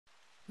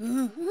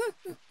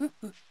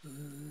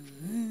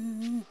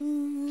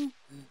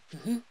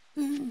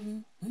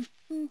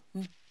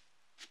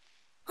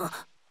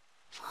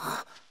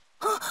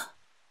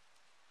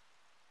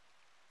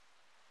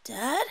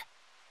Dad?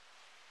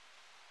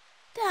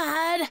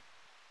 Dad?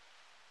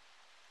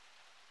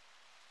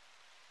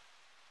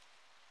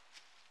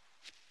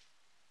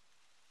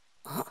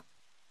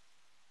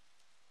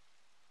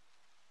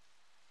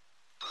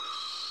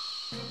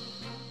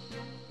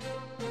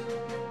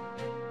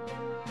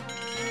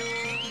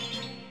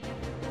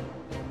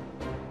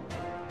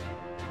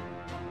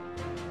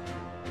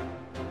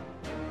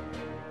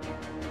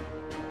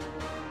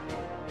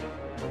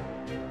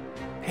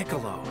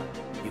 Piccolo,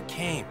 you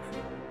came.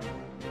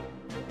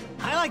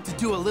 I like to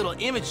do a little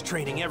image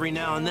training every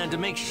now and then to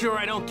make sure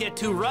I don't get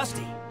too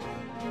rusty.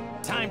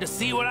 Time to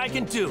see what I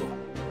can do.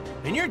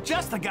 And you're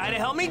just the guy to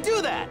help me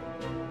do that.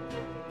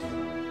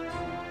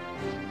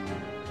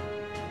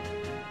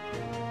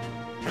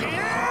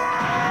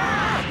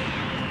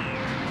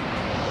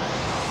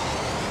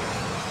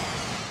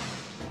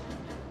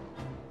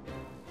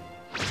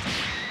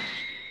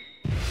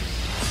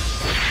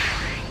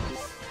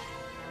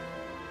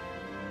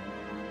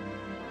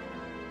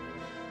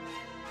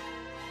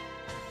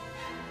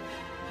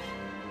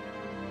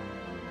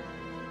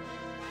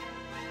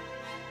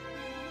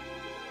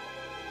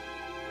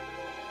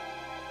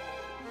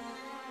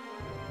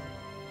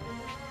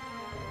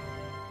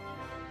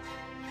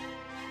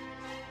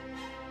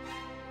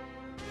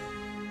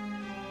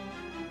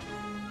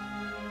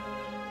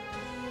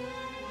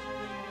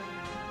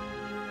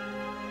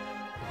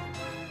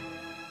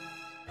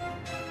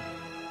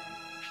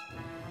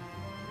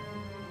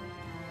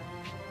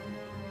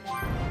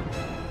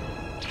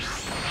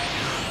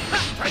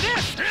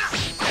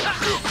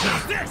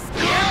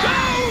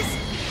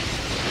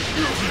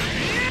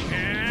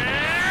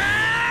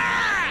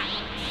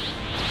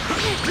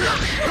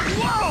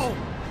 Whoa!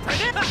 Try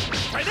this!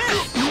 Try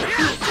this!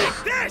 Take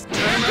this!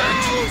 Here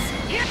goes!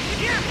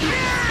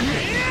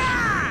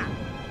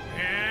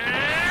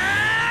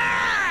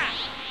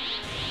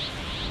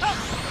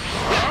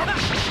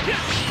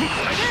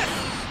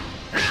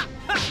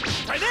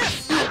 Try this! Try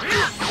this!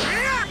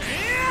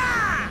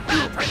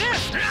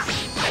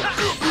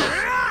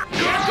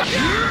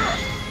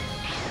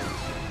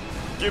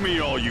 Give me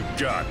all you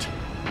got.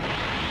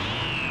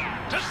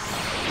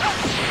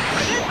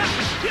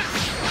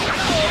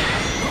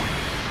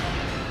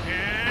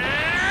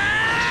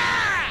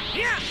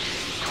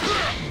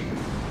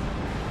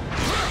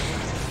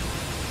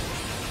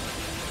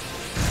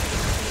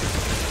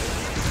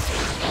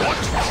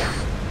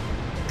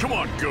 Come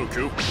on,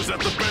 Goku. Is that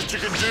the best you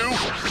can do?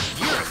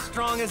 You're as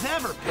strong as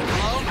ever,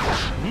 Piccolo.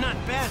 Not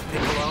bad,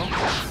 Piccolo.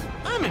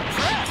 I'm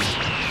impressed.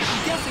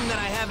 I'm guessing that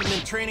I haven't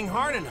been training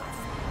hard enough.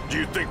 Do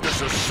you think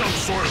this is some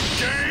sort of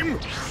game?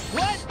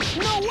 What?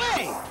 No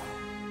way!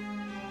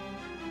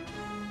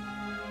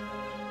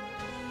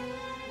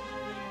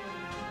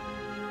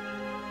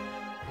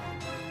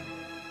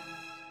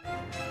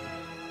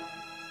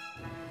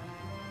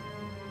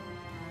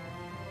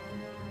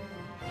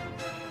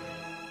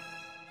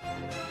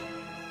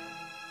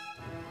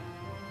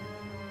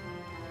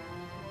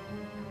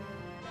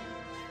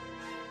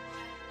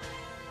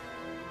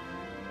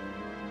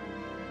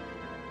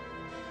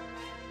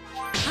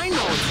 I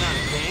know it's not a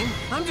game.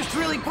 I'm just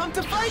really pumped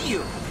to fight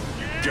you.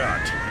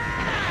 Got.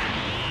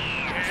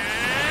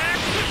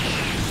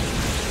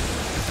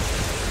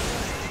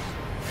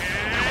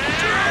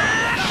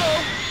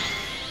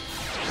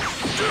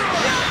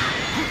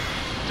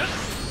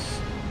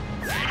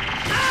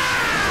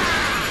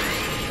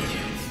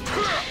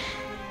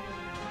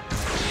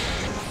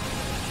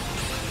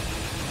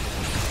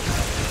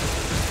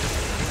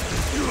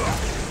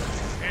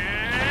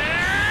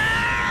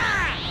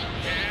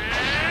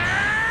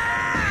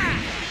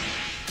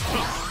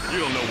 You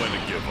don't know when to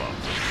give up.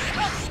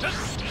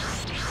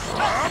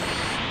 All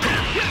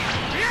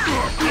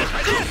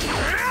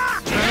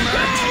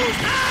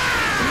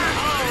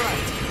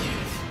right.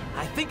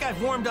 I think I've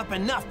warmed up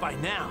enough by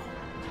now.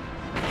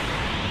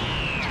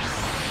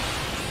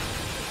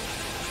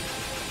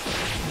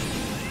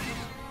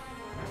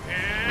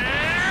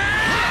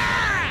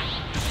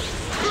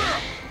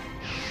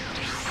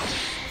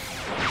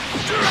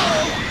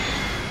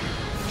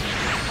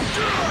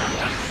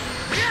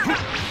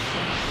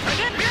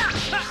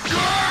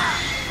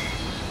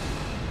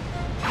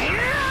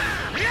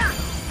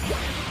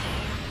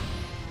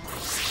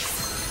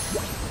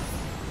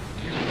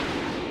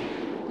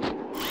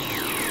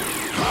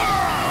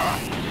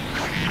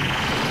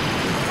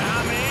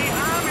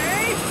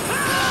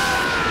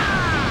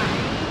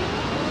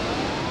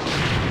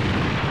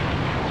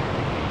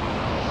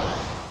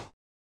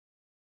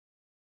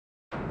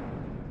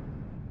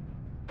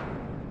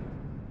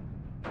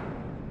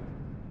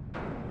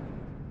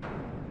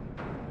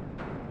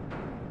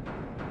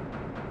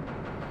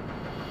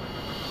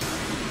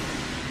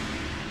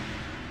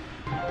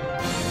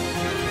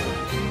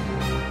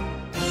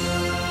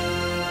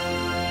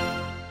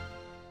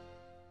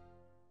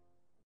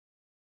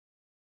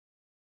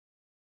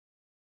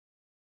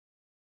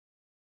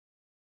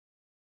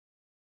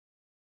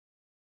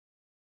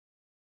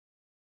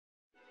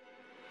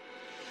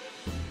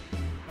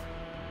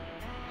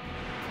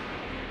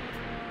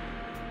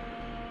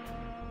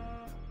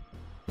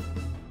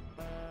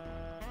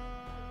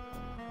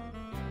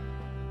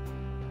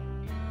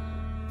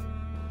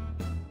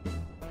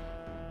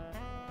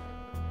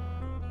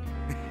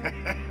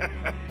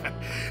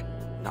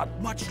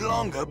 Not much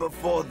longer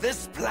before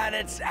this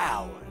planet's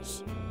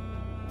ours.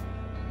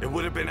 It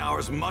would have been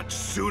ours much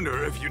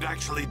sooner if you'd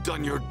actually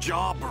done your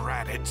job,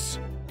 Raditz.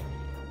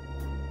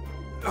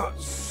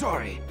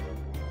 Sorry.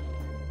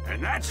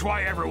 And that's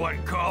why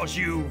everyone calls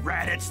you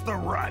Raditz the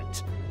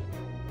Runt.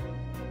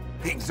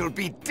 Things will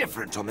be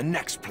different on the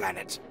next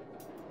planet.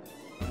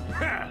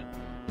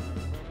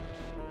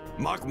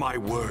 Mark my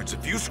words,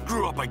 if you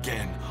screw up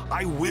again,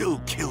 I will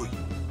kill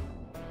you.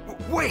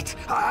 Wait,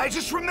 I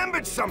just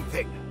remembered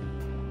something.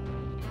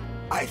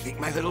 I think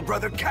my little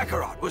brother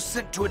Kakarot was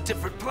sent to a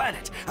different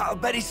planet. I'll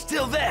bet he's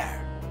still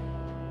there.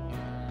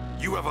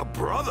 You have a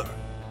brother?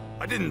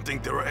 I didn't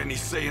think there were any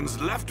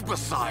Saiyans left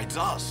besides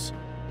us.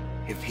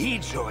 If he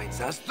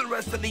joins us, the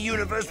rest of the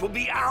universe will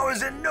be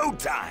ours in no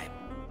time.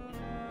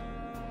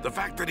 The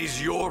fact that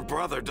he's your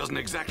brother doesn't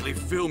exactly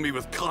fill me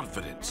with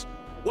confidence.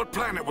 What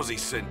planet was he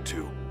sent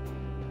to?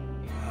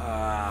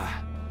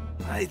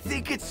 I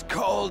think it's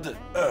called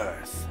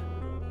Earth.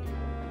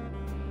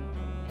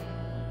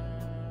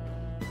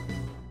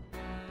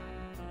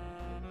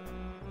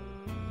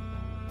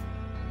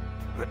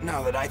 But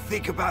now that I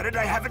think about it,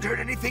 I haven't heard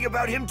anything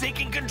about him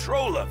taking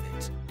control of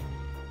it.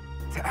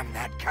 Damn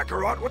that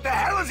Kakarot, what the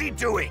hell is he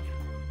doing?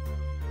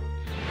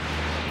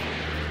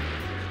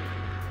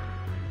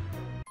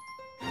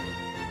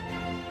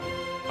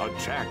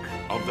 Attack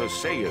of the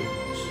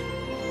Saiyans.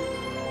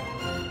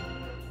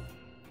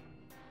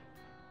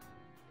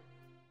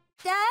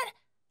 Dad?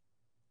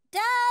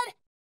 Dad?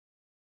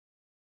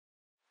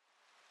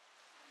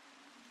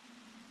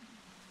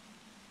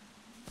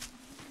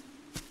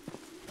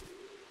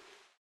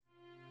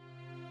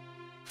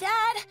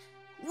 Dad,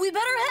 we better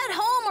head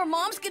home or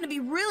Mom's gonna be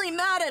really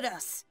mad at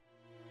us.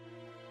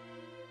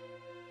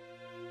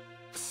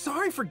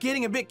 Sorry for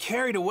getting a bit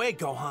carried away,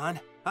 Gohan.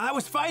 I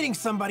was fighting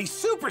somebody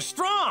super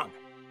strong.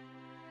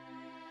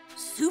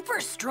 Super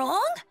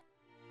strong?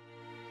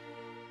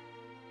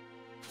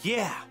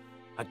 Yeah,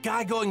 a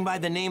guy going by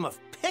the name of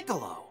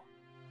Piccolo.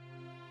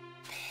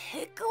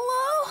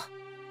 Piccolo?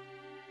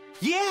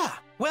 Yeah,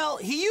 well,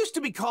 he used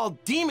to be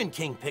called Demon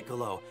King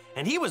Piccolo,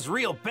 and he was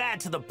real bad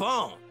to the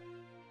bone.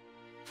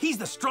 He's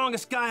the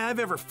strongest guy I've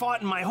ever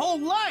fought in my whole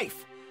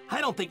life.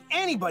 I don't think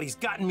anybody's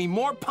gotten me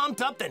more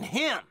pumped up than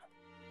him.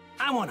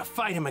 I want to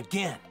fight him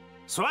again,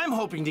 so I'm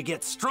hoping to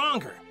get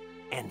stronger,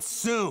 and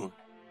soon.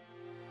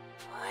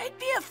 I'd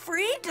be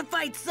afraid to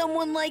fight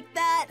someone like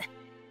that.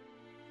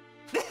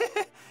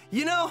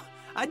 You know,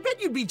 I'd bet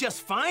you'd be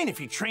just fine if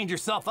you trained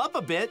yourself up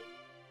a bit.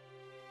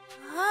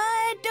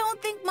 I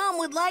don't think Mom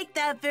would like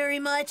that very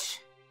much.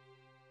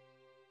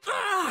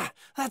 Ah,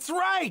 that's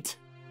right!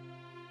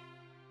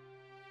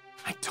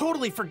 I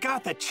totally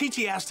forgot that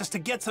Chi-Chi asked us to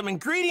get some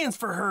ingredients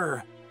for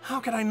her. How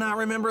could I not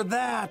remember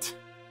that?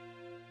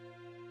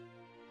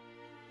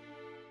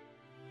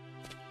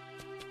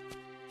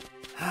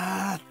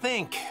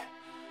 Think.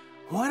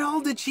 What all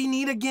did she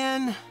need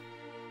again?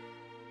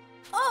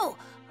 Oh,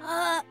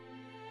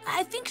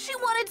 I think she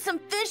wanted some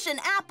fish and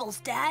apples,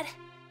 Dad.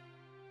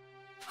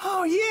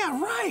 Oh,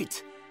 yeah,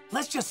 right!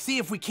 Let's just see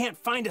if we can't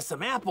find us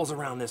some apples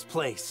around this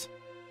place.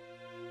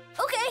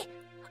 Okay,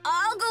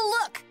 I'll go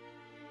look.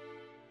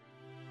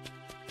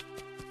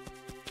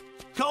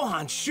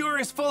 Gohan sure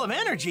is full of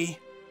energy.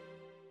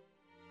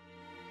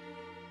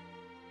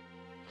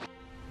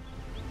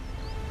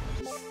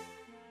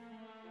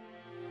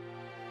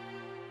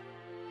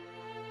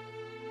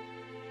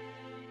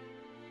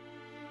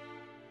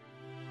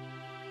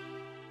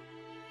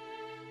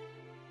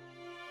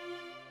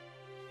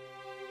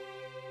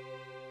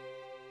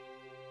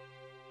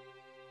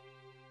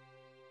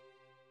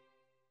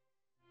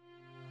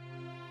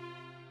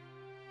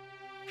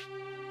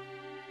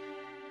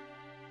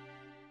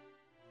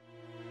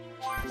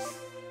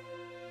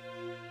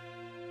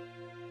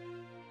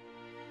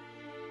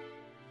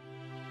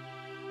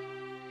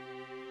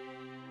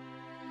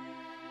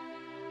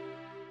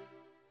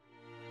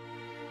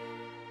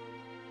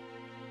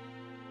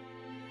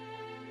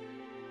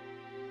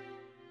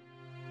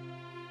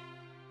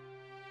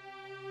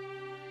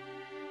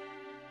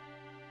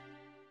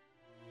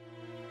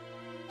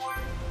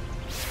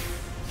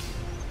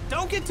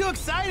 Don't get too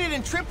excited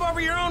and trip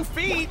over your own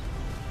feet.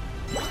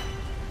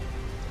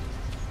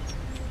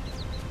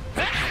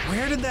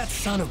 Where did that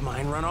son of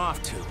mine run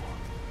off to?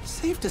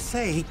 Safe to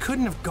say he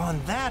couldn't have gone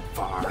that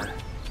far.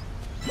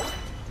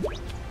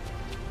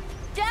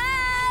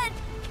 Dad!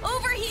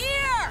 Over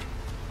here!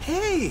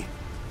 Hey!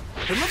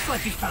 It looks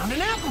like he found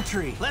an apple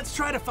tree. Let's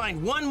try to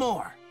find one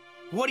more.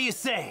 What do you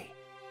say?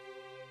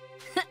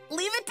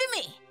 Leave it to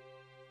me.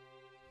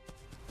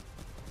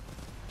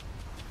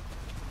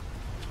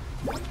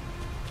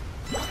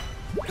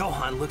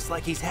 Gohan looks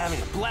like he's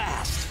having a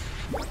blast.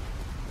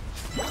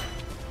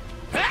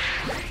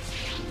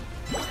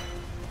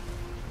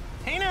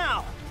 Hey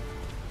now!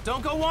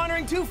 Don't go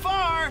wandering too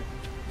far!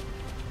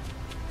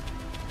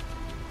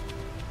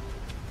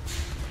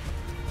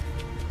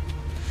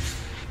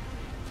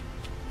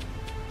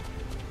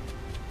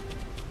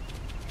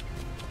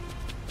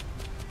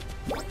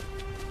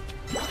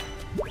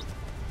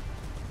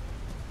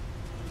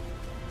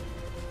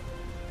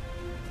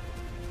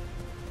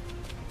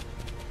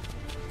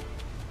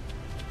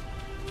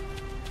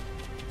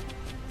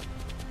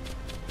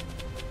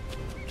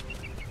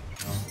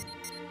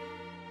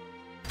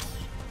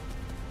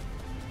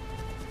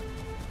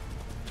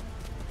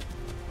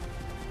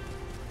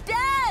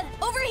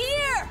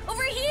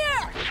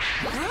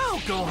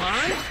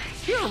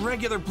 Gohan! You're a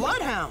regular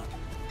bloodhound!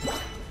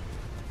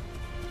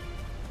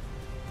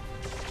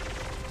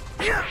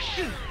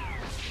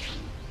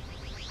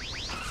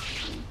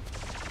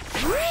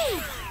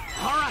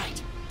 All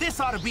right, this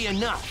ought to be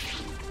enough.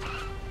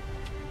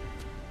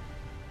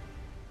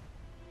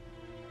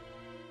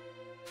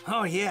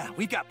 Oh yeah,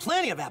 we've got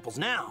plenty of apples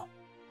now.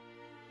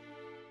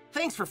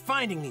 Thanks for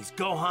finding these,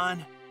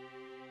 Gohan.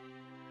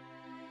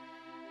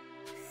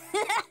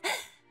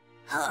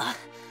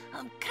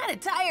 I'm kind of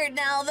tired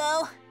now,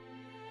 though.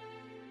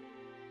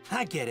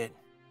 I get it,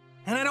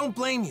 and I don't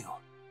blame you.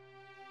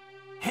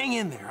 Hang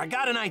in there, I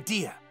got an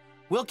idea.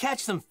 We'll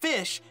catch some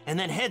fish and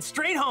then head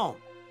straight home.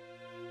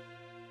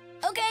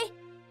 Okay.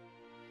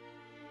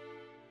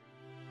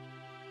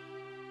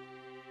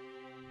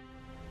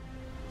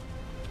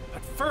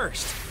 But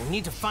first, we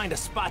need to find a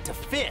spot to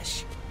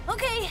fish.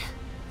 Okay.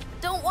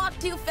 Don't walk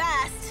too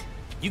fast.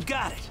 You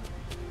got it.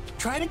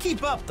 Try to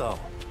keep up, though.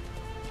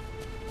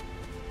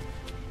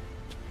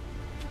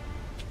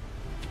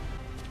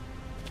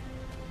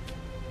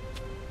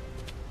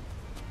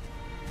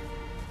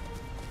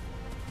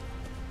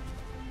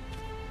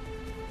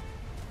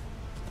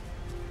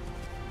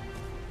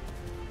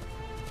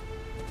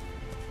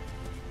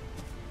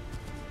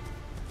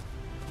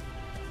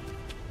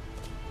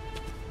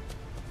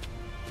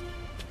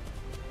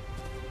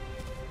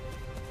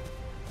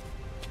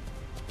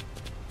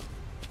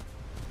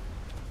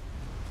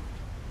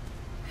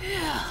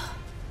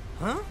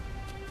 Huh?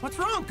 What's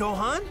wrong,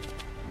 Gohan?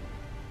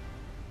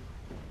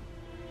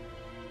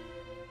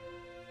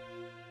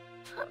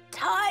 I'm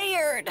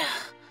tired.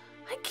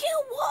 I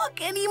can't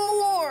walk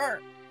anymore.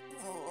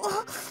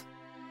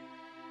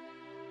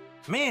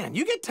 Man,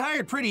 you get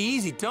tired pretty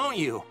easy, don't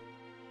you?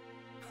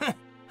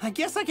 I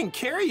guess I can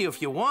carry you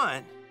if you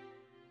want.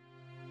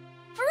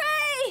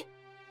 Hooray!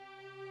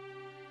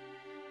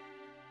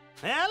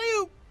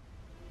 Alley-oop!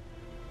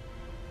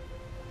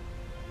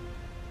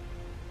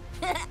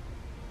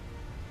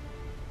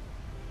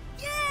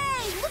 Yay!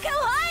 Look how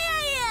high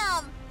I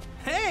am!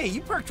 Hey,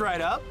 you perked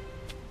right up.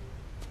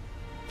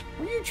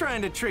 Were you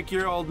trying to trick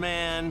your old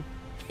man?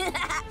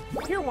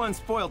 You're one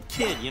spoiled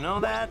kid, you know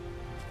that?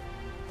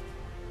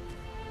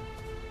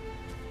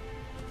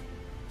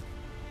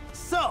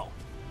 So,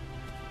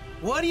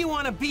 what do you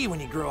want to be when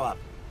you grow up?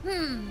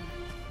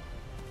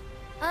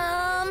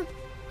 I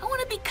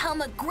want to become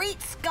a great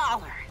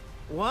scholar.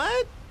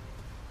 What?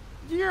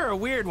 You're a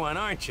weird one,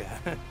 aren't you?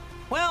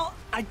 Well,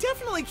 I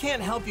definitely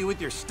can't help you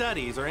with your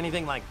studies or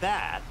anything like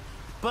that.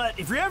 But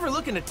if you're ever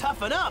looking to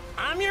toughen up,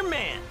 I'm your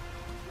man.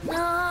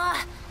 Nah,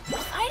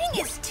 fighting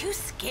is too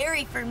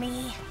scary for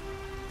me.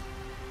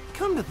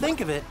 Come to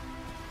think of it,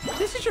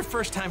 this is your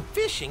first time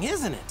fishing,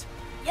 isn't it?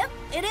 Yep,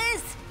 it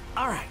is.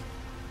 All right.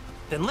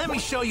 Then let me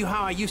show you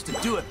how I used to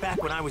do it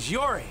back when I was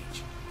your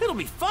age. It'll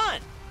be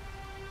fun.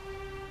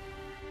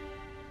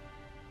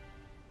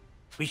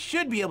 We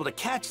should be able to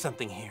catch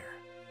something here.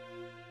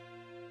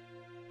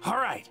 All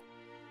right.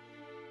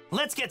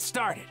 Let's get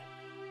started.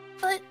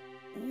 But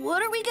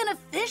what are we gonna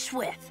fish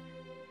with?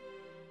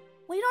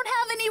 We don't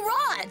have any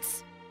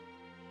rods.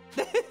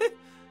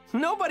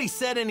 Nobody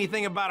said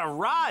anything about a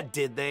rod,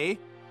 did they?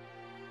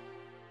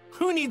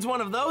 Who needs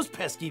one of those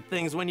pesky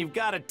things when you've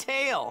got a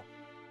tail?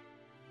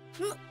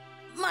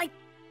 My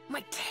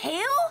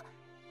tail?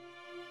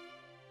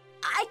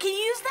 I can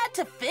use that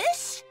to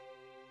fish?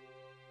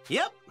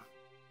 Yep.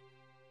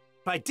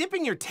 By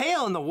dipping your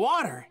tail in the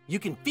water, you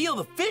can feel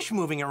the fish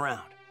moving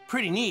around.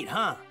 Pretty neat,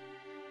 huh?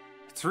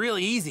 It's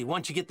really easy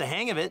once you get the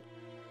hang of it.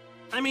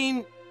 I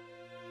mean,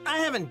 I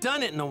haven't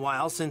done it in a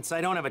while since I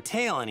don't have a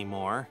tail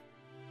anymore.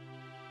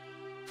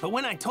 But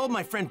when I told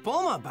my friend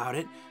Bulma about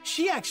it,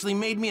 she actually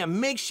made me a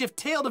makeshift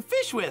tail to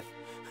fish with.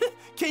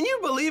 Can you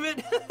believe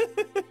it?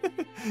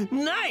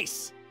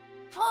 Nice!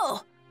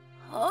 Oh,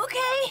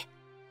 okay.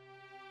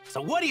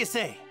 So what do you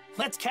say?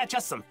 Let's catch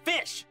us some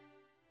fish.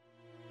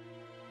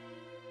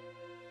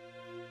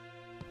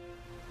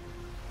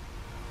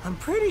 I'm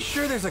pretty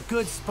sure there's a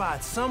good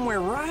spot somewhere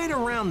right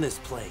around this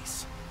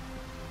place.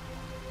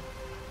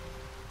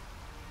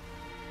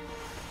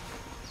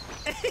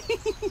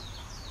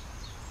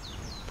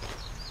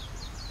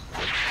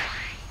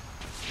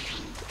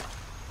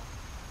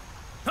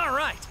 All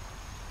right.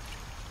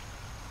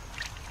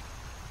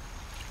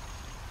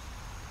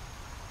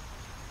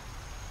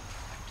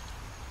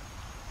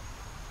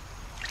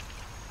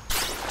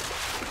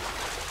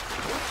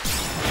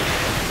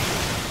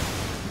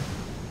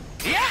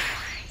 Yeah!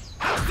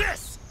 How's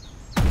this?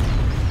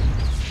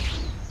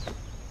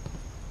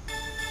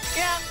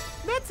 Yeah,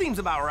 that seems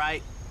about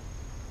right.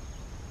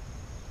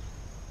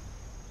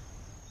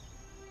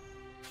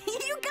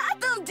 You got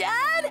them,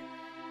 Dad?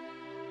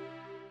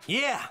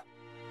 Yeah.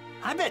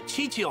 I bet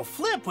Chi-Chi will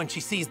flip when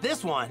she sees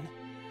this one.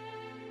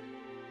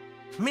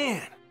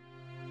 Man,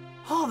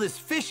 all this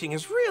fishing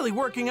is really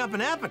working up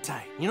an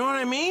appetite, you know what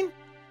I mean?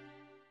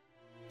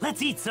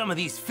 Let's eat some of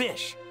these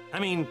fish. I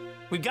mean,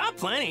 we got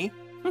plenty.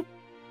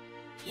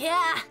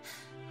 Yeah,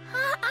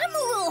 I'm a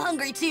little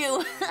hungry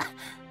too.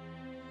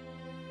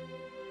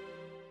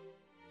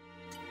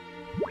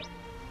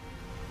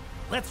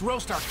 Let's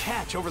roast our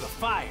catch over the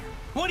fire.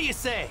 What do you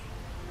say?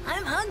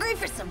 I'm hungry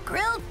for some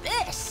grilled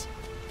fish.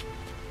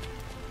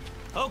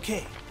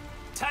 Okay,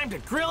 time to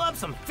grill up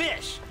some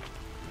fish.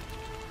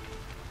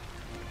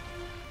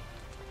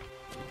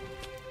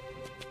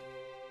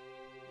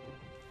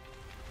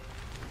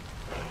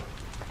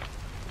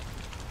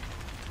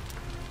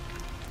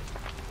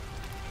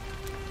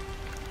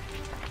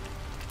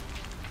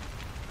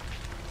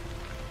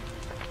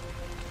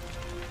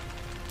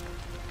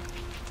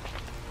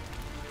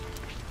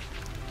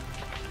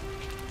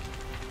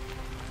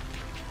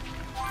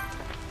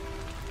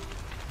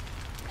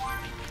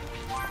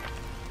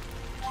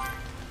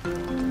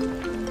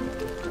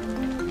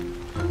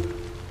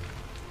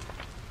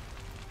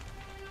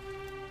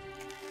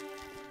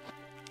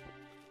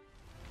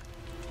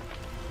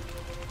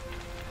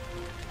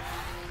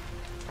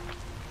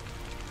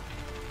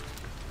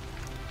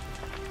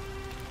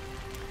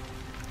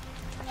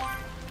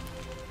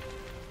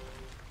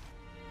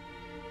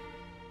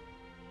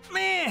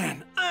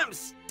 Man, I'm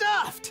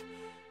stuffed!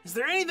 Is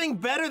there anything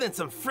better than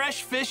some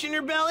fresh fish in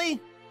your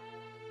belly?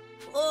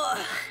 Ugh,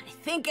 I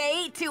think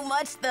I ate too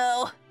much,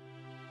 though.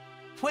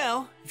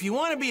 Well, if you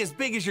want to be as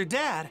big as your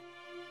dad,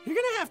 you're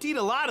gonna have to eat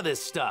a lot of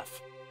this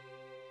stuff.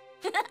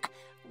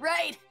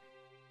 Right.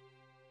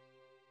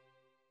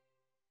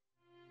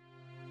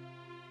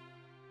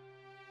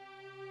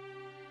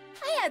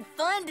 I had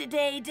fun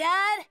today,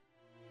 Dad.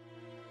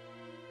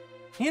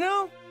 You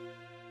know,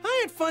 I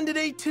had fun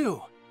today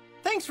too.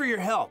 Thanks for your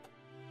help.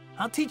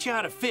 I'll teach you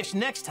how to fish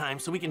next time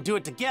so we can do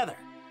it together.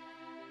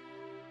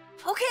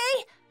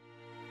 Okay.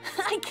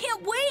 I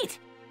can't wait.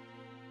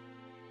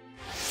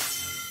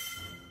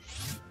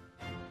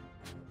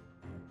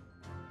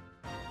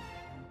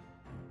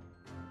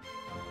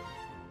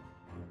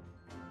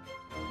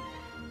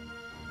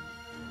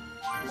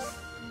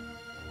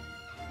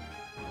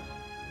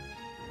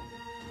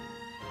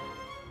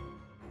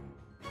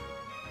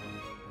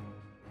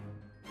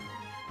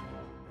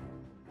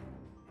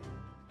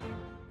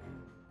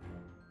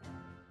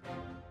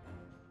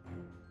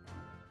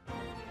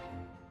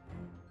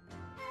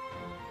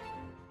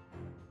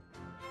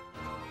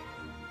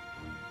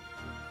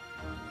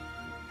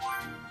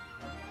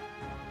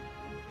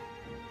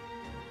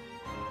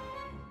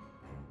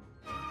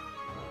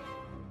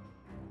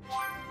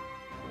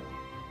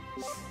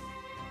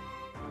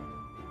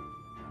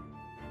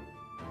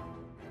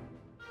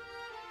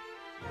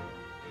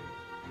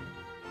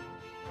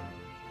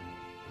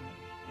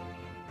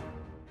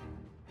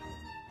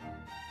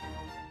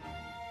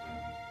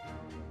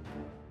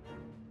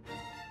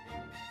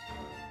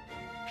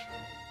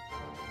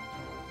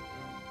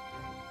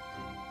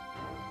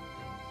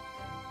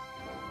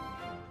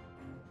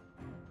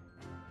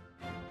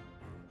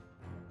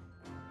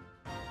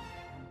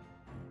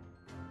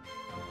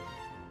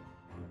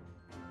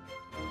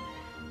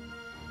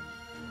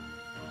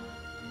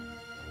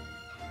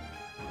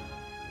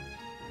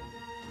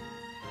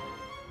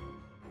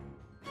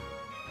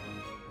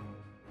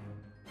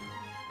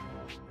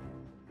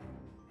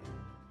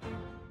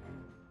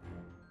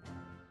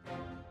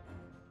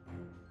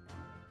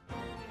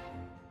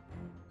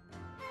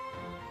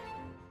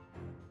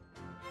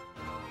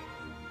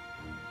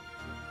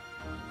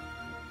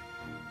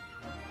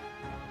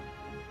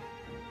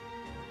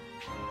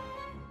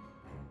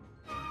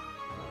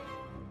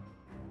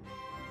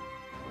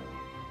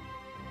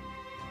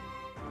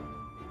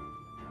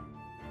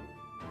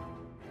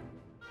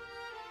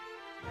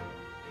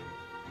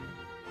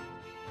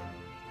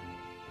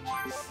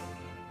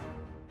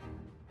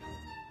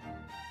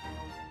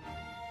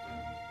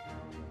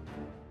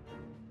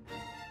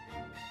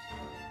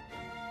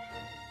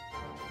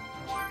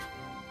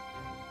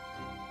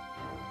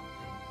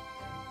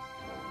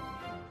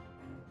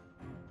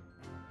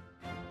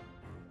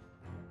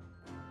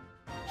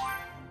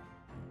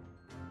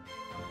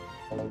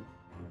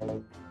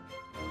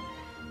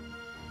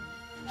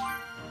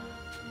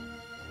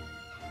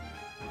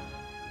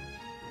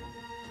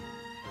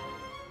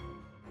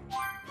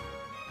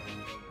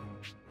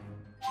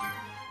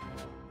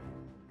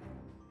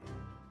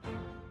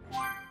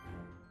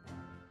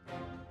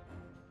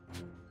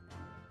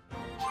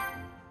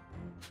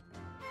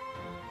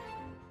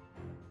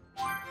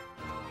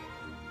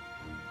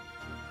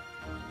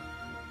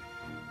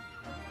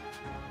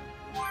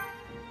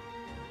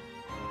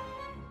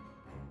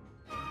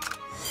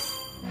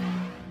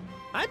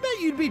 I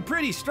bet you'd be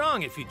pretty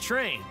strong if you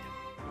trained.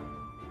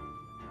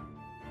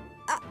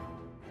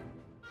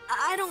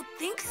 I don't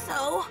think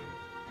so.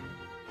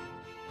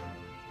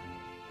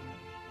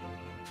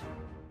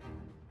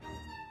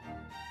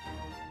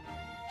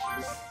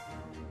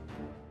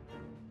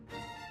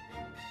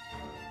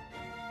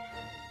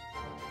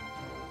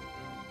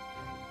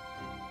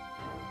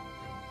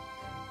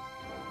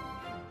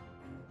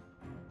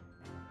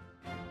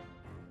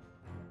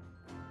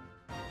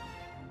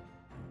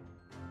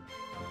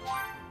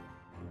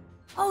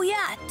 Oh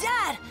yeah,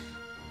 Dad!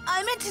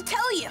 I meant to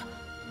tell you.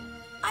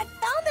 I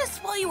found this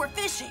while you were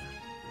fishing.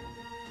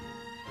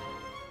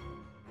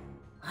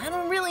 I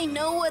don't really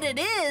know what it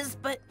is,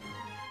 but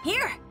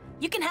here,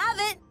 you can have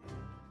it.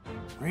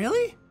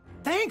 Really?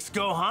 Thanks,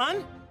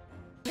 Gohan!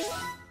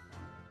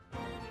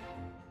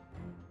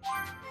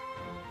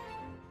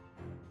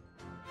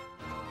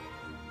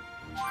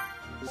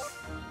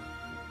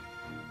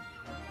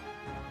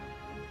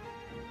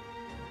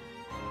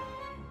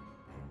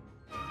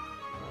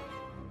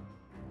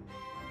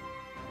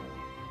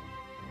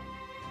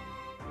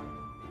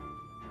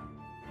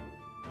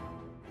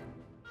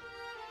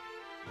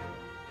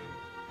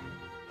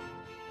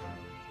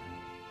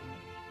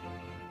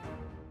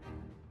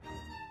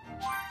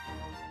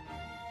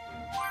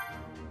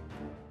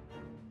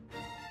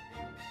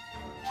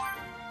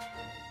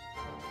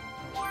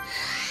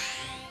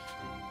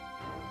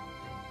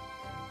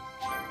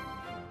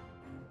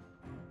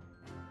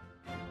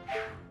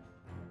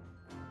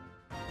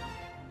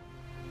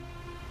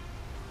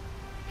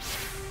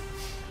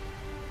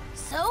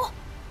 So,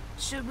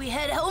 should we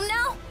head home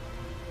now?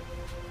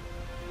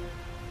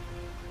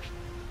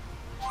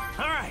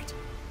 All right,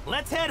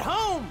 let's head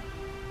home!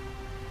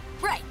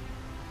 Right.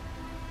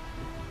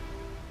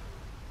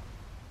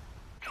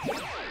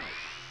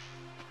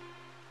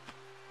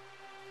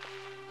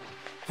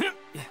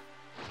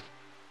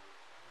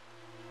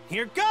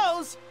 Here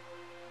goes!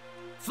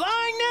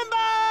 Flying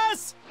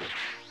Nimbus!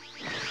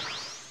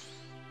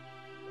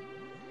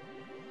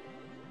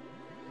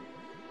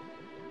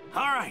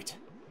 All right,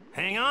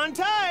 hang on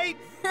tight!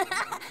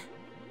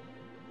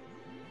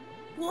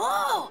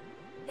 Whoa!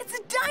 It's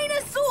a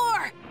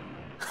dinosaur!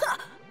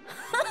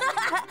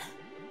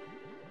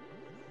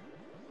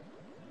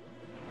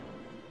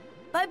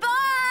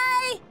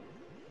 Bye-bye!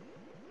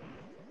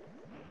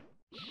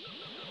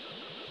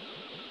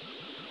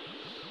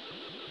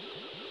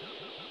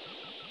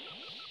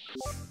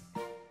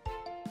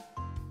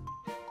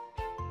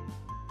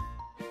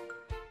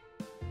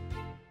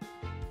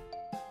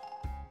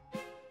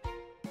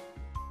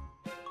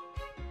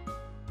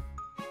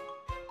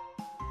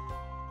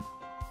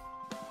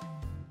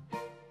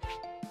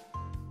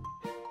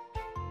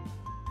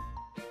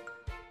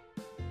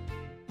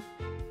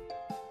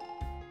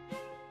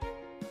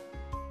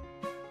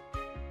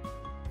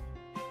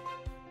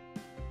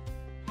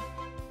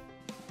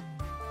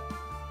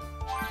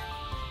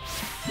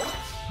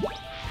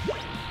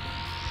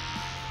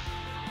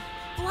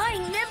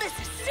 Flying Nimbus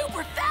is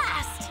super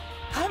fast!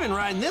 I've been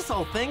riding this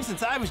whole thing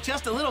since I was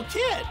just a little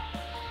kid.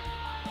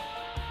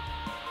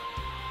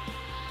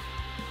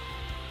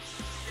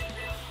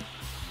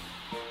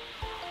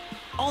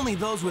 Only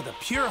those with a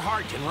pure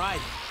heart can ride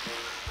it.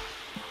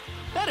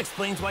 That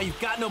explains why you've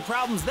got no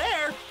problems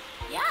there.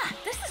 Yeah,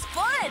 this is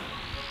fun!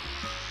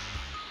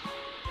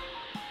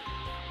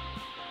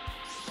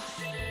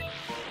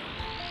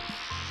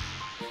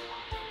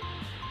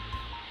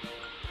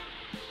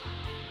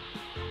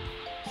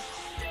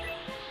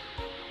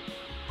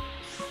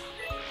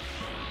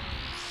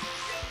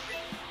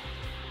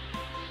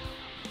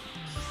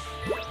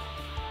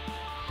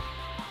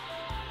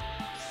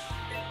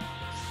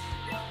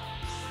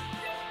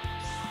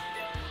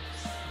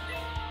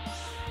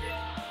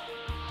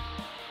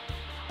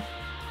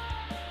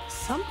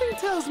 Something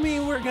tells me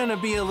we're gonna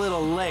be a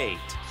little late.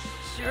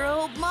 Sure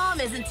hope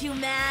Mom isn't too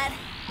mad.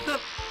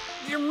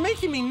 You're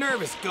making me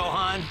nervous,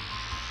 Gohan.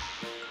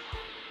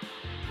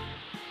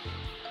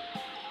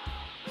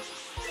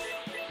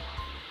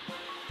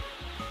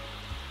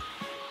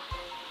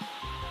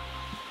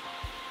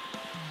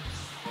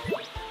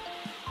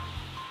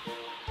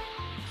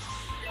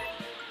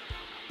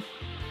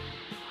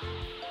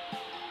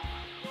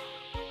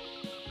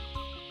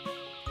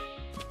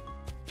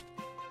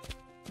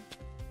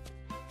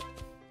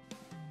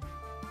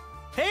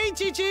 Hey,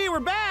 Chi-Chi, we're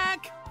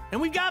back!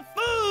 And we've got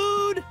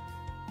food!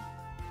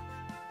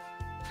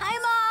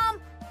 Hi,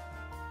 Mom!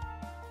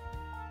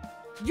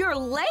 You're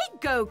late,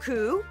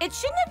 Goku! It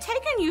shouldn't have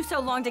taken you so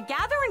long to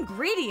gather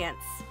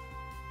ingredients.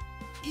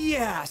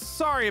 Yeah,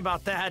 sorry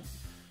about that.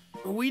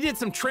 We did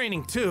some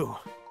training, too.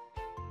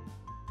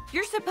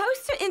 You're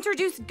supposed to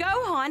introduce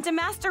Gohan to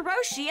Master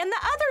Roshi and the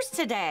others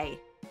today.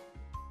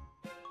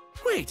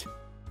 Wait,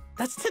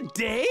 that's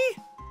today?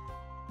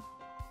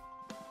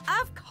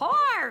 Of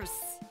course!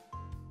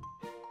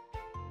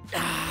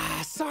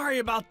 Sorry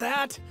about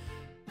that.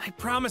 I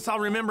promise I'll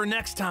remember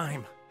next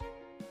time.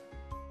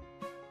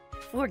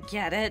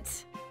 Forget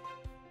it.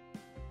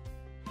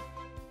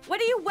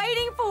 What are you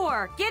waiting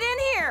for? Get in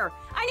here!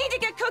 I need to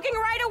get cooking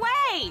right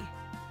away!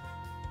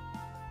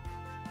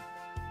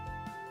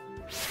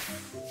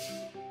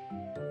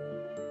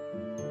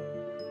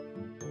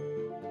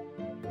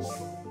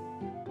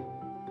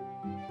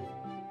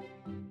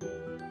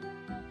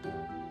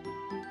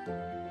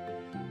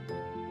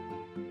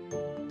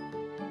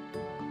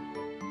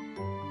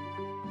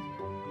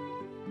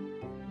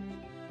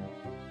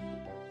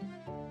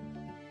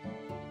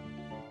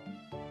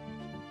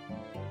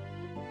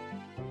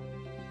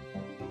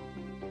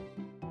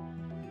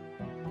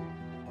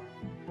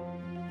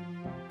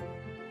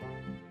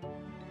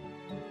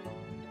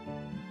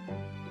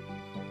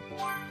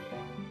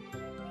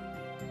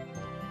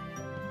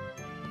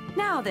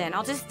 Now then,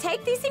 I'll just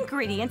take these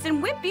ingredients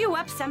and whip you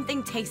up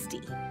something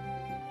tasty.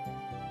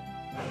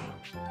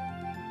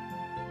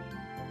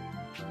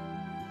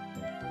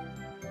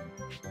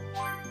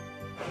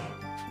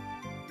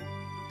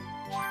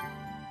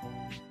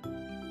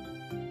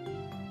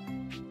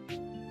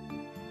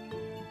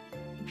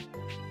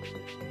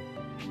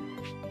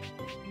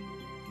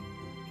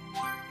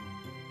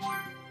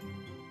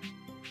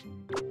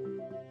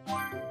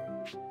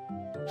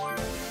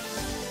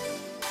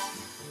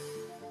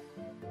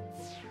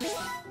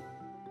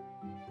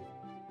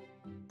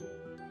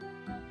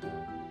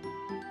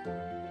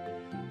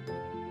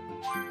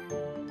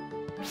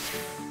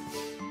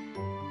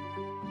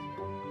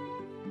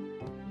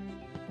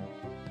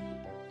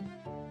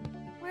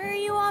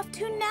 off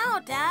to now,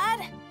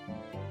 Dad?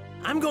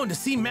 I'm going to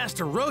see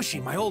Master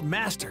Roshi, my old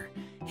master.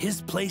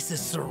 His place is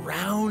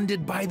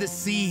surrounded by the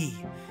sea.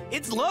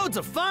 It's loads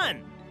of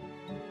fun.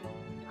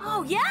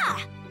 Oh, yeah!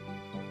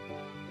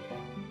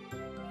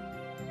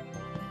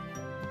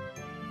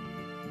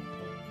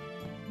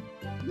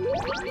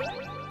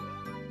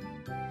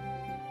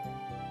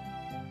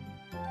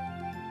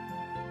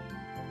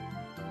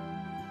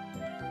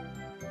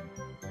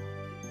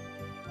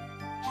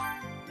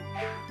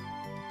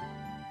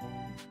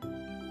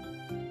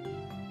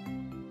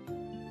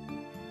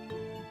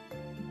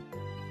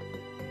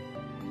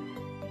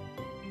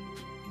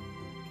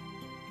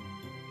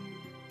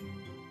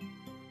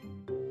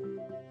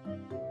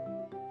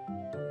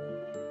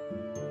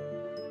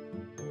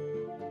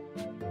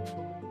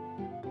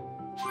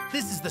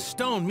 This is the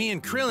stone me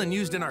and Krillin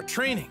used in our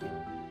training.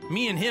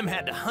 Me and him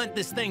had to hunt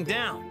this thing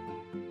down.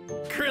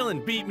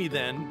 Krillin beat me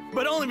then,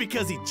 but only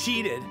because he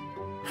cheated.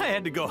 I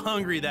had to go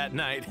hungry that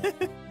night.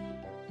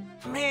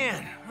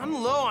 Man,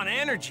 I'm low on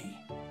energy.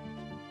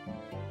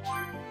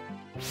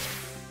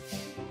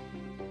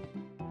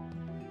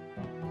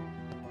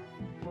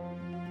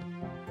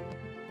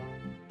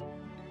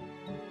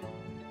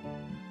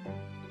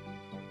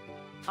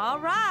 All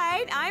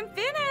right, I'm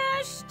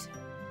finished.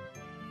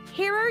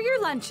 Here are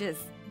your lunches.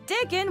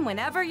 Dig in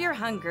whenever you're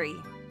hungry.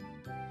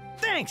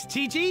 Thanks,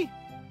 Chi-Chi.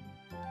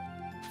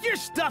 Your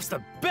stuff's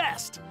the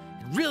best.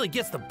 It really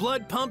gets the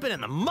blood pumping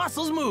and the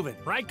muscles moving,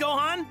 right,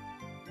 Gohan?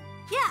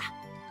 Yeah.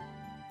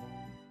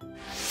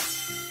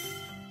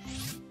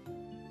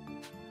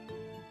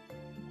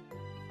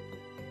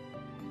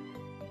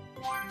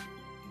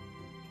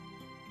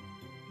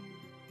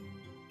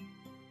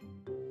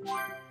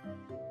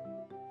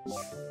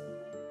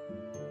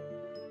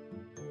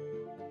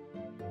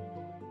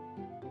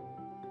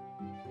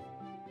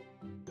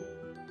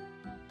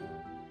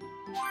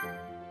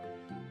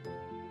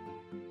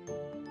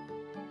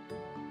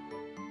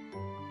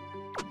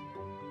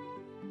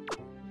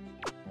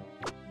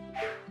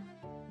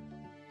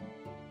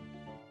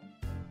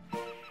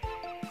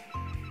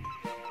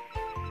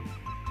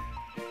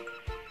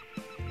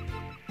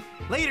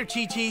 Later,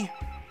 Chi-Chi.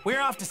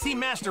 We're off to see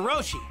Master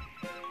Roshi.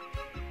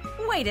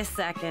 Wait a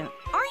second.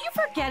 Are you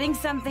forgetting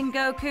something,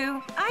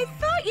 Goku? I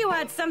thought you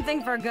had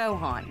something for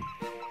Gohan.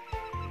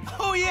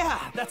 Oh yeah,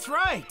 that's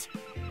right.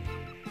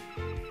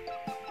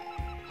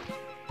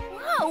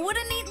 Wow, what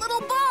a neat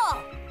little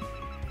ball!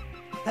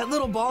 That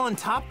little ball on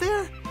top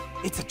there?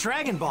 It's a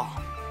Dragon Ball.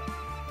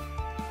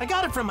 I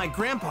got it from my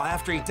grandpa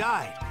after he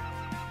died.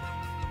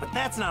 But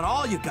that's not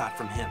all you got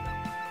from him.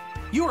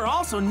 You were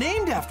also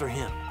named after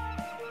him.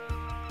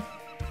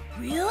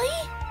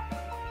 Really?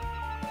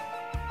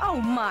 Oh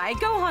my,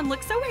 Gohan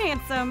looks so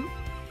handsome.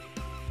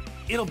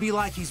 It'll be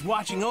like he's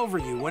watching over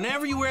you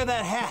whenever you wear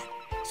that hat.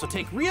 So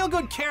take real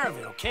good care of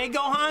it, okay,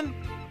 Gohan?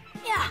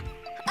 Yeah,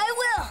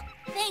 I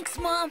will. Thanks,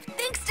 Mom.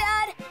 Thanks,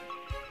 Dad.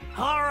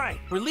 All right,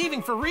 we're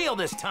leaving for real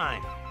this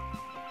time.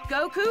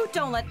 Goku,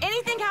 don't let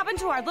anything happen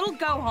to our little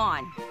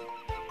Gohan.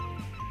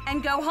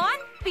 And Gohan,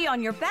 be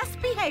on your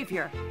best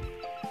behavior.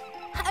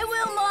 I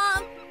will,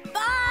 Mom.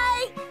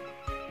 Bye!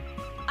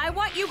 I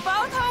want you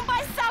both home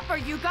by supper,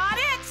 you got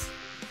it?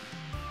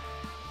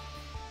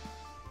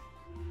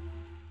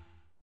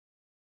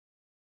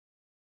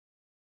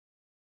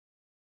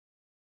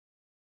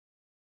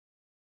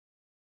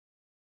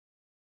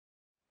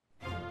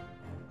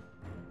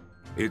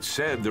 It's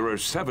said there are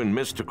 7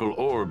 mystical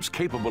orbs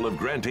capable of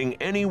granting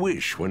any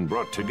wish when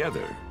brought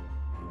together.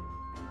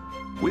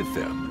 With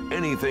them,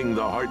 anything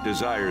the heart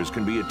desires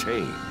can be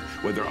attained,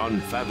 whether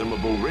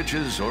unfathomable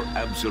riches or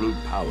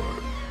absolute power.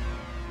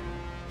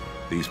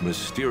 These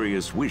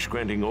mysterious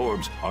wish-granting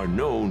orbs are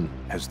known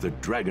as the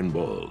Dragon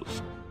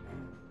Balls.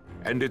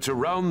 And it's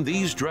around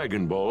these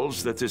Dragon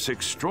Balls that this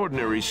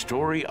extraordinary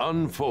story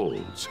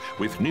unfolds,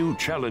 with new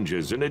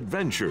challenges and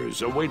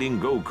adventures awaiting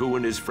Goku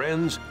and his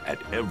friends at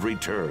every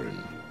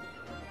turn.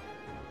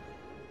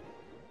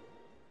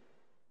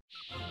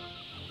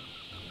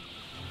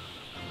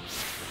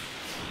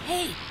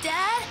 Hey,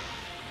 Dad?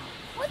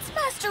 What's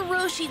Master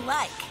Roshi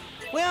like?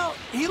 Well,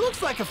 he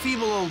looks like a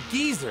feeble old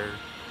geezer,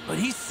 but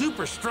he's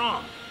super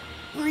strong.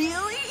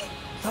 Really?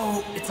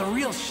 Though it's a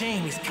real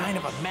shame he's kind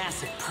of a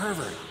massive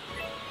pervert.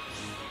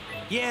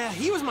 Yeah,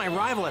 he was my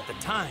rival at the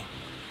time,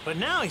 but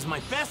now he's my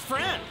best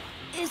friend.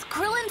 Is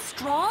Krillin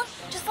strong,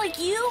 just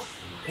like you?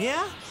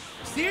 Yeah?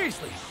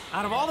 Seriously,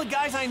 out of all the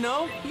guys I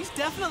know, he's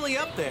definitely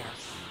up there.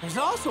 There's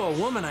also a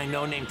woman I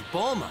know named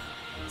Bulma.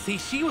 See,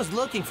 she was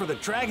looking for the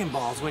Dragon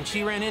Balls when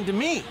she ran into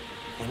me,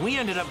 and we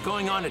ended up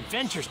going on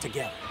adventures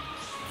together.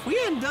 If we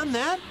hadn't done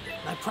that,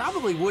 I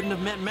probably wouldn't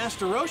have met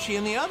Master Roshi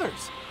and the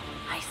others.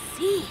 I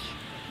see.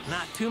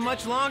 Not too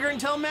much longer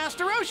until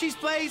Master Roshi's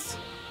place.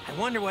 I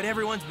wonder what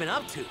everyone's been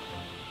up to.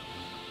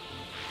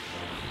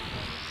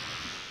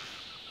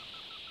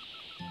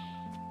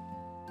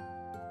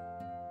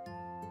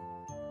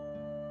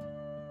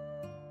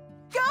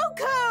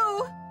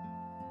 Goku!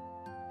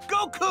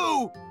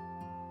 Goku!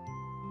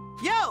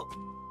 Yo!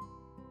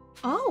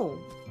 Oh,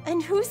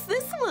 and who's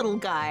this little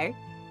guy?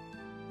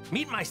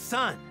 Meet my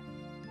son.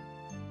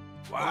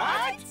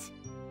 What?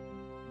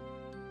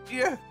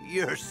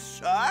 Your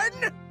son?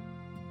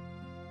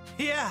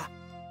 Yeah.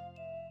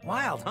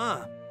 Wild,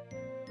 huh?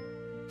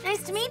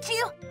 Nice to meet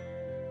you.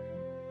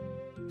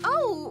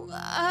 Oh,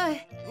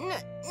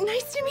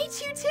 nice to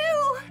meet you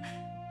too.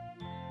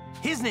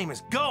 His name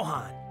is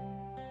Gohan.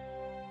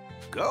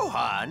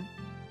 Gohan?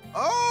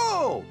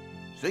 Oh,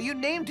 so you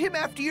named him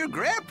after your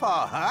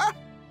grandpa, huh?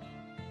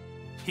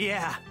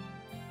 Yeah.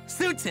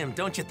 Suits him,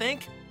 don't you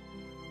think?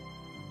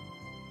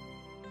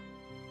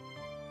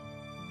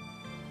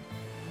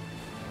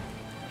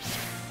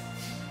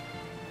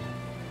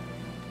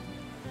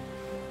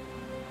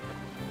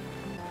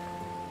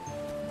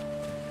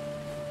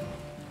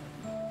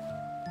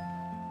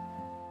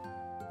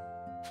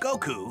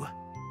 Goku,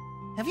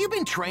 have you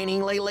been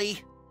training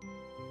lately?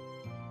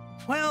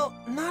 Well,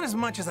 not as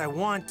much as I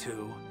want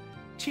to.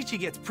 Chi-Chi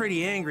gets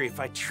pretty angry if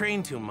I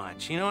train too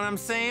much, you know what I'm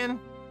saying?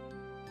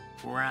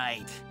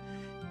 Right.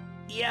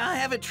 Yeah, I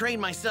haven't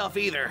trained myself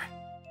either.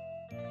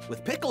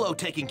 With Piccolo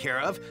taken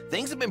care of,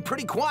 things have been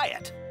pretty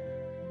quiet.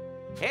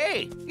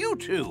 Hey, you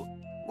two,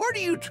 what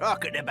are you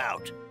talking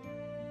about?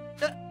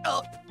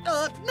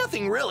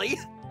 Nothing really.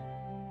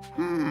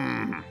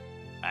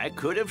 I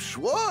could have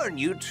sworn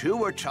you two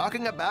were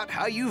talking about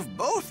how you've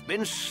both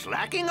been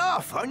slacking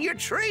off on your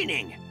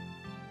training.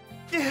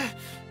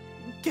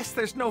 Guess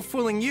there's no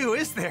fooling you,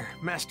 is there,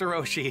 Master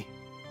Roshi?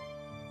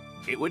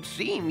 It would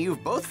seem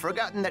you've both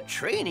forgotten that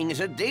training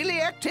is a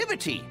daily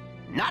activity,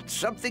 not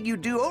something you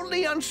do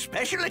only on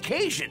special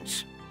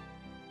occasions.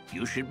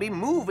 You should be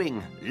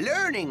moving,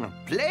 learning,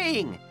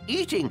 playing,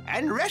 eating,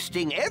 and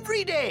resting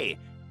every day.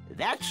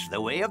 That's the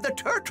way of the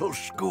turtle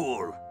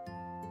school.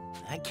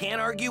 I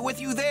can't argue with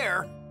you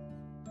there.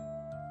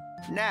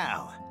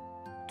 Now,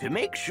 to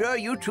make sure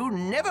you two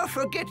never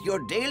forget your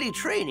daily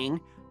training,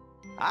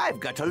 I've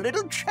got a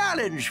little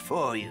challenge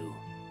for you.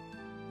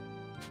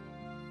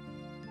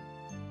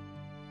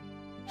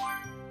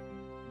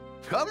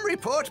 Come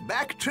report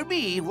back to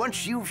me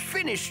once you've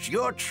finished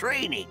your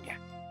training.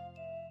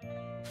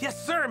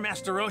 Yes, sir,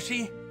 Master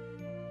Roshi.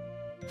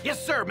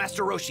 Yes, sir,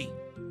 Master Roshi.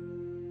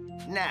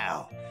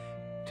 Now,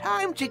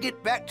 time to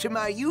get back to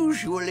my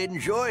usual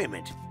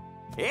enjoyment.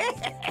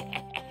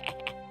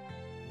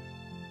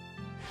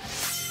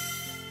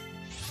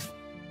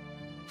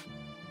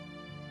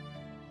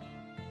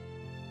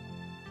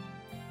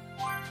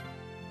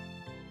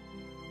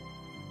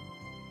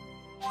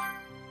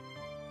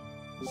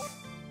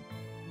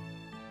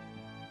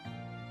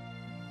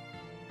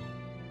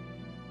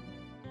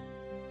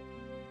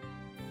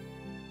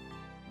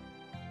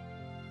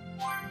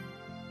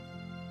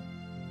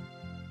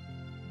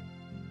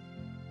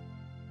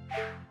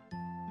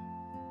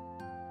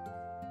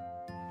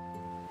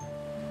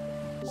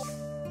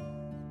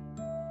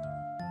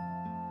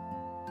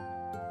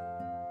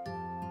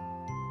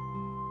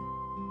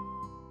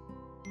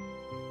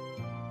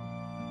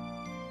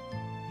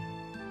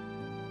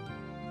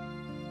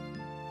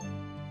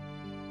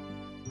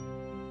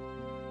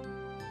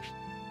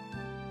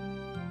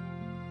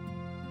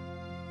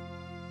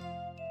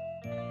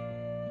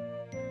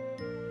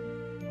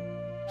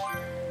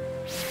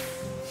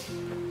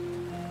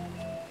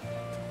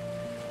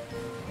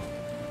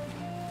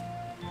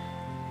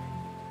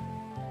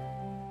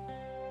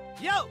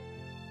 Yo!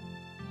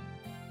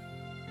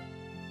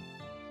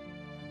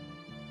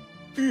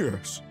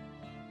 Yes.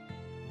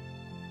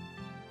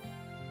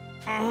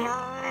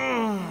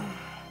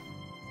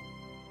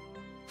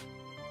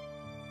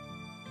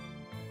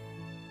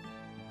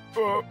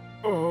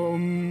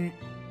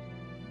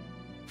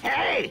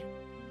 Hey!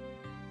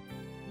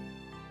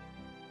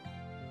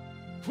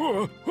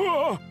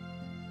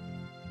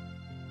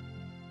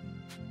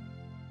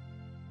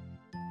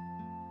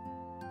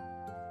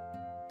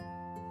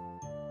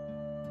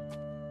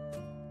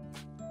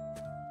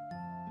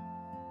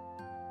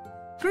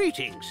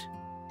 Greetings.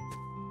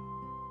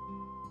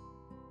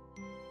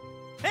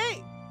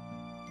 Hey!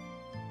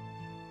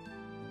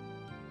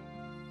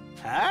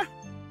 Huh?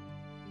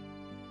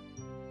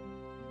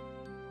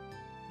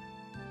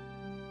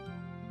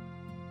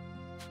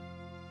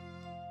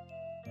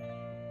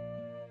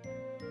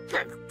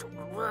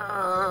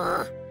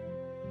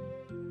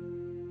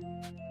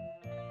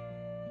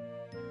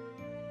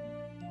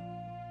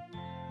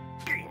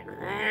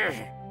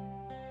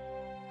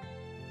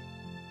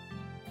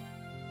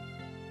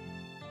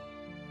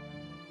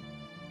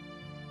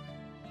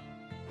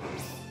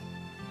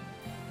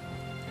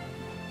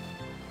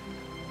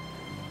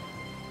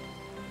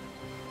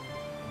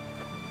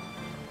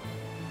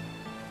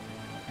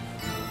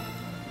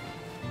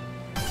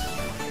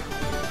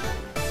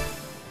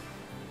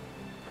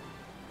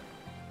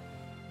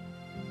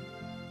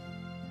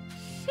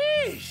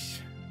 Sheesh!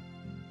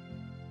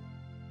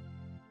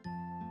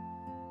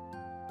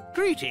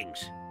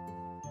 Greetings.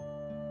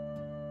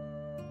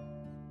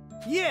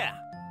 Yeah!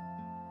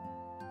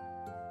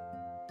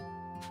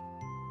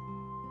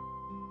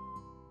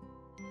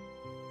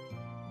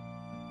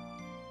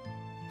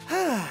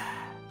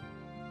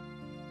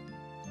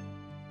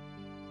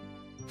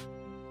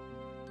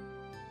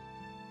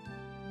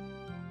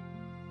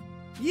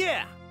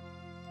 Yeah!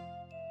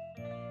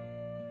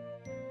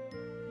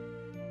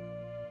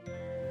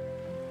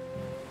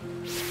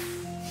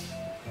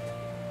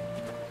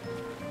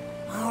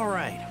 All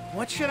right,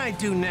 what should I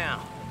do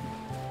now?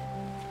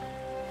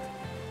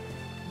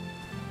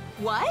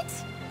 What?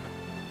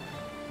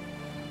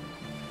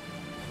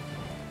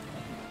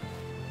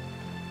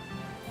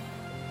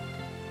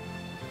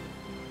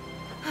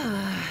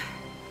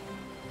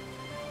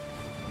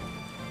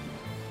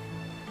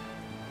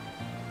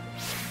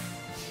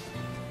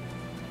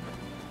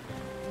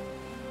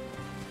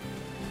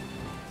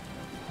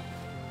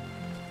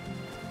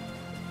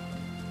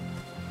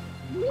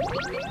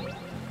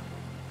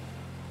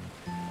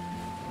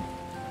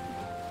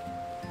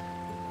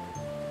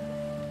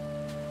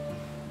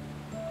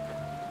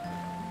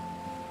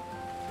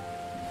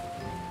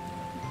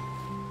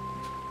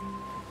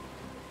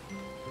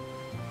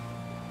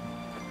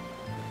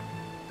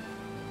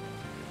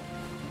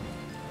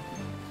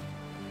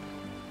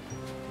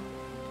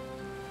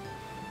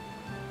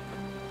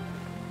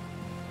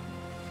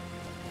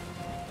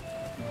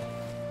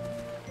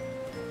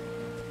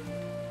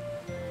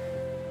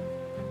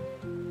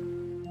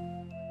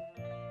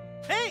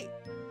 Hey!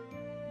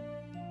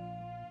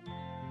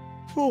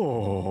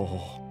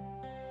 Oh.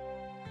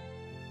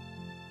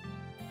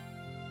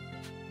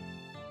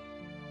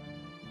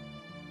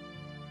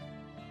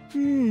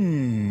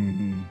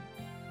 Hmm.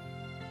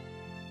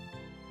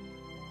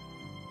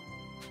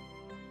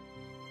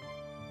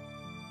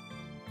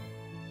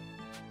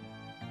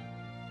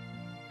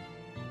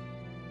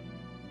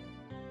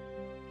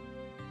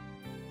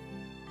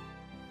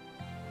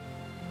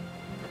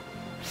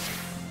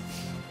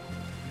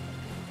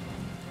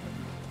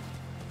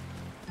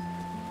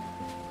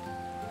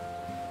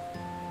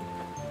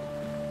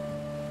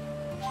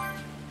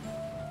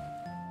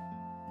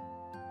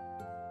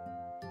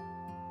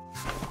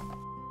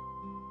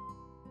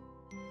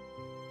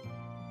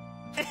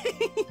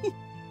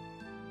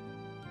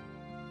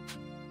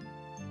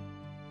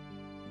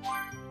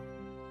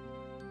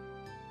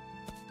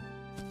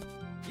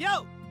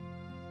 Yo!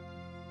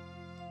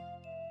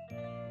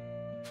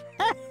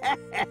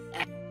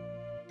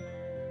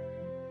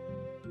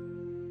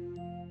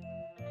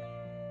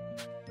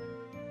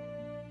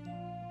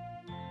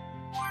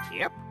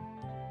 Yep.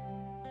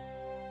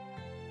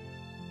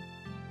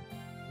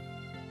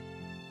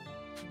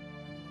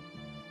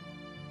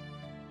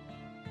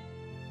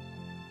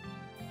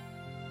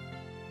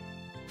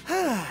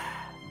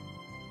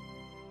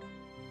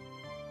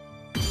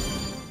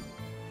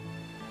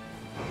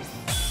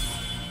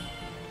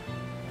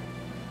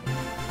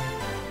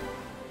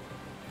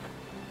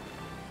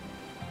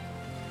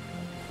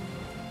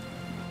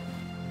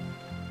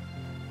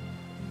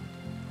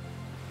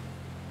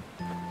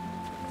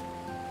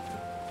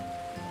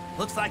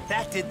 Looks like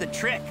that did the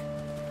trick.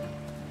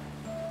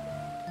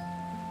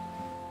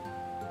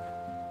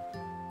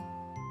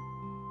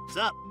 What's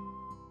up?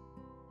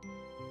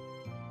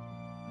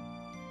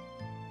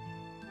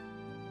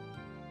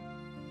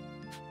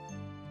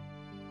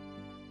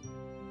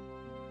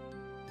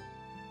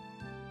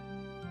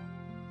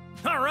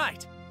 All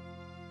right.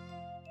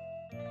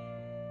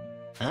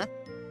 Huh?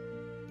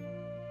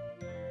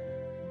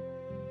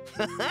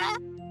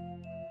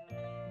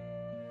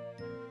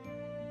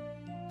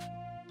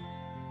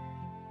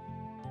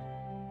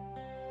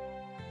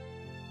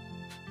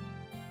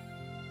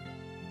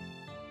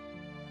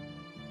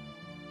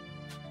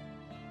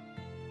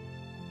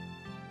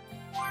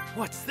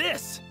 What's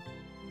this?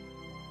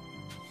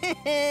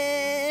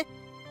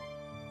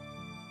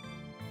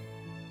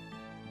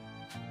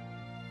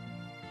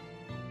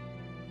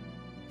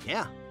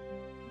 Yeah.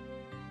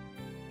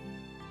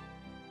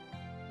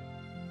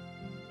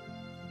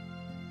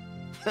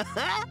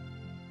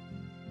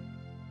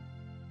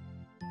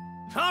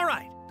 All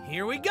right,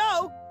 here we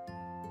go.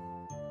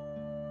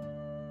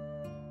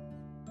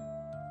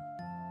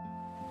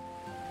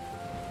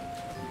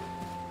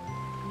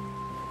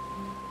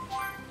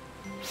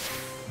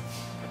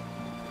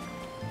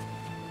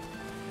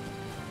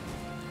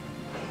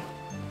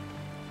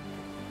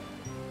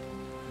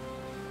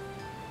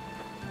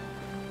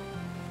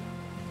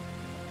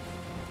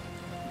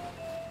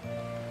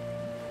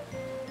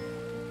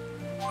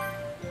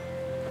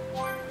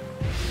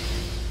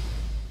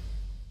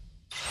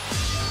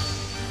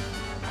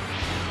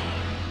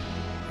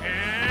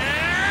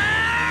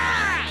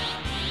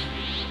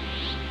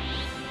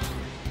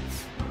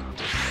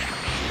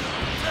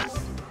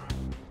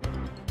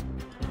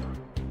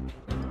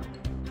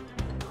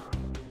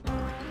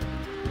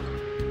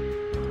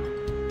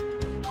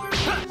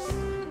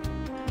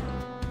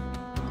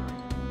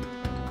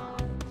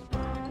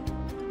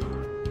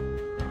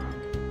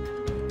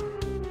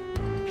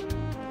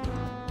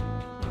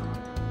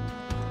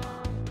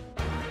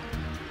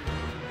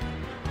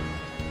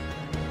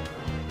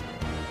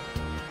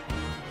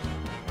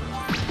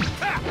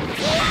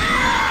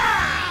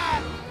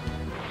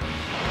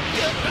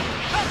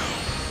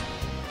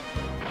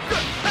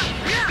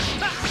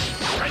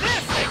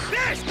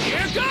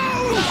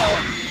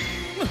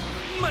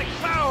 My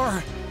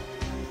power!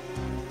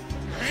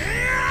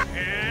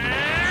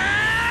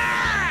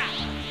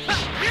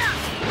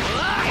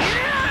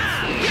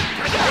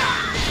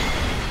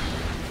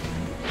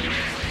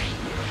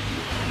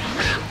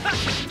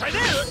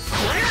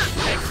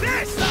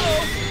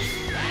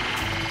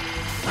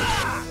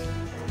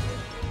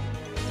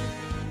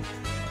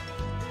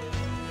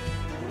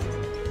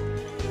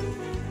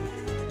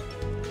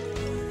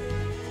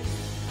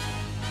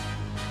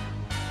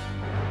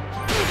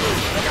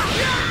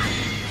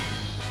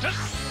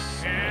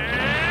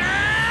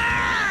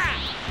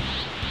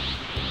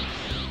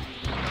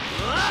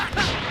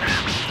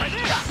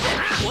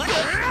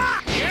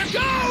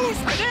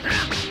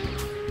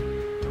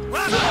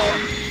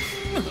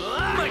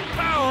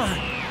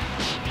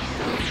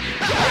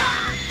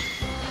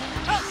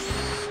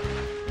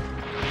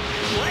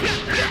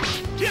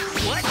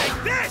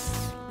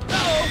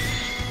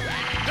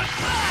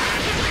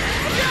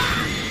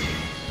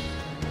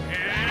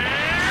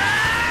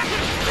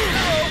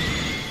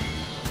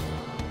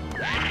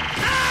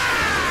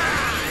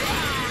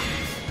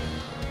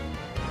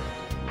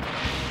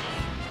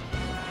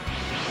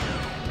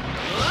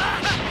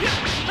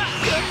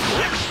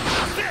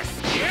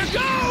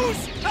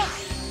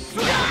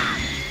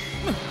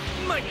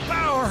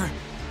 power!